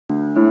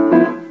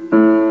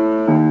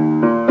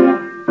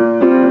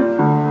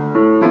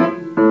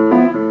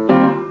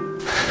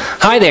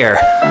Hi there.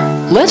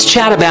 Let's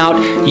chat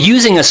about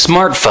using a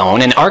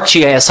smartphone and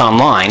ArcGIS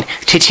Online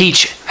to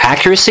teach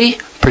accuracy,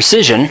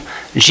 precision,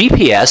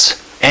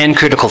 GPS, and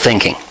critical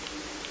thinking.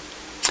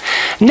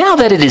 Now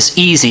that it is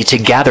easy to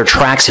gather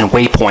tracks and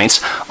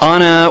waypoints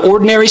on an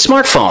ordinary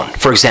smartphone,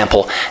 for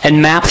example,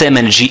 and map them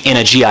in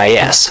a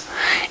GIS,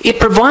 it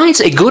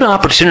provides a good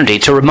opportunity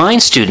to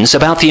remind students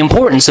about the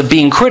importance of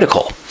being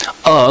critical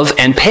of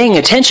and paying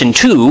attention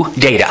to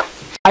data.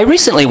 I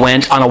recently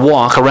went on a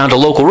walk around a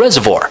local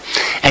reservoir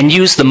and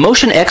used the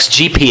MotionX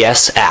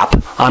GPS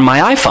app on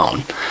my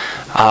iPhone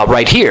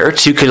right here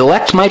to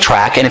collect my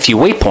track and a few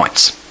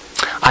waypoints.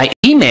 I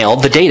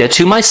emailed the data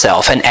to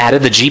myself and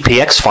added the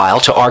GPX file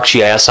to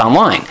ArcGIS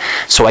Online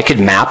so I could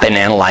map and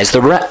analyze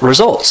the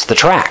results, the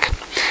track.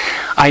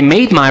 I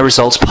made my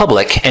results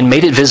public and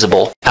made it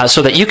visible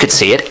so that you could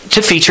see it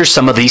to feature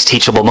some of these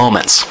teachable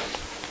moments.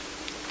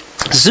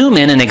 Zoom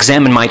in and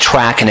examine my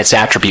track and its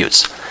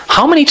attributes.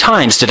 How many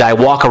times did I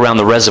walk around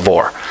the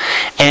reservoir?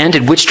 And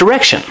in which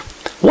direction?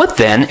 What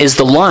then is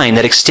the line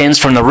that extends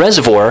from the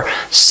reservoir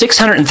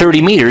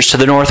 630 meters to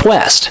the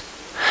northwest?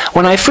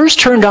 When I first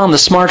turned on the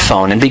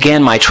smartphone and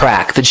began my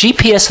track, the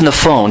GPS in the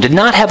phone did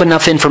not have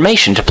enough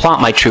information to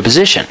plot my true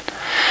position.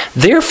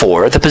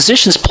 Therefore, the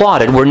positions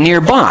plotted were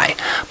nearby,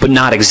 but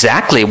not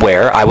exactly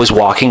where I was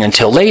walking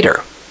until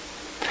later.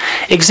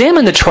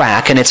 Examine the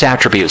track and its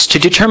attributes to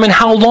determine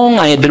how long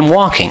I had been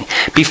walking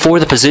before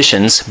the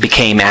positions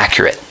became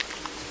accurate.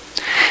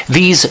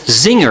 These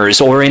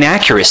zingers or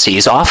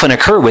inaccuracies often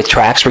occur with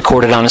tracks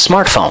recorded on a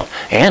smartphone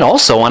and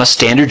also on a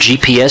standard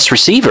GPS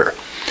receiver.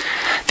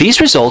 These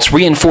results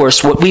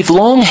reinforce what we've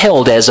long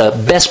held as a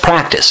best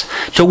practice,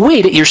 to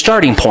wait at your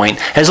starting point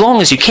as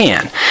long as you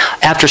can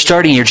after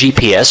starting your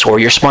GPS or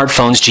your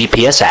smartphone's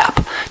GPS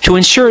app to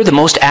ensure the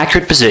most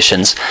accurate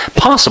positions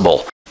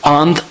possible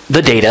on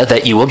the data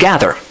that you will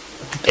gather.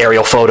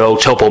 Aerial photo,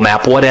 topo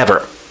map,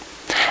 whatever.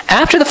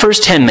 After the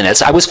first 10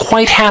 minutes, I was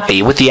quite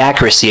happy with the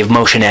accuracy of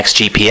MotionX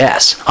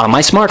GPS on my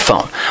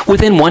smartphone,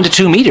 within 1 to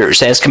 2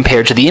 meters as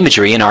compared to the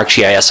imagery in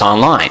ArcGIS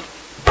Online.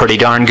 Pretty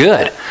darn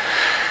good.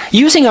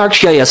 Using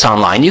ArcGIS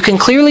Online, you can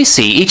clearly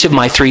see each of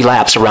my 3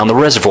 laps around the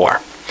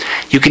reservoir.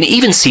 You can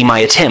even see my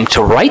attempt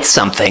to write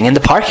something in the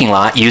parking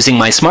lot using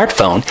my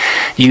smartphone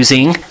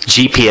using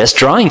GPS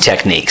drawing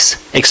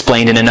techniques,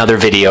 explained in another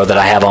video that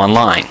I have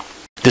online.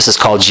 This is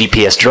called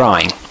GPS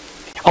drawing.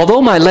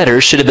 Although my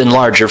letters should have been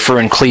larger for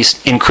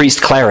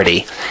increased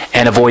clarity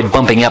and avoid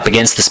bumping up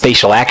against the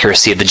spatial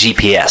accuracy of the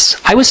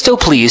GPS, I was still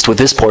pleased with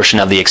this portion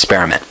of the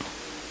experiment.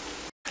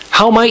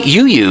 How might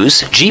you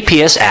use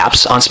GPS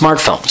apps on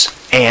smartphones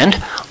and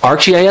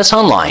ArcGIS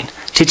Online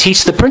to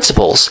teach the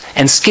principles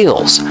and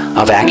skills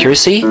of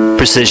accuracy,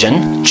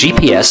 precision,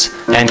 GPS,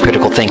 and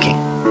critical thinking?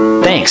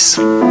 Thanks.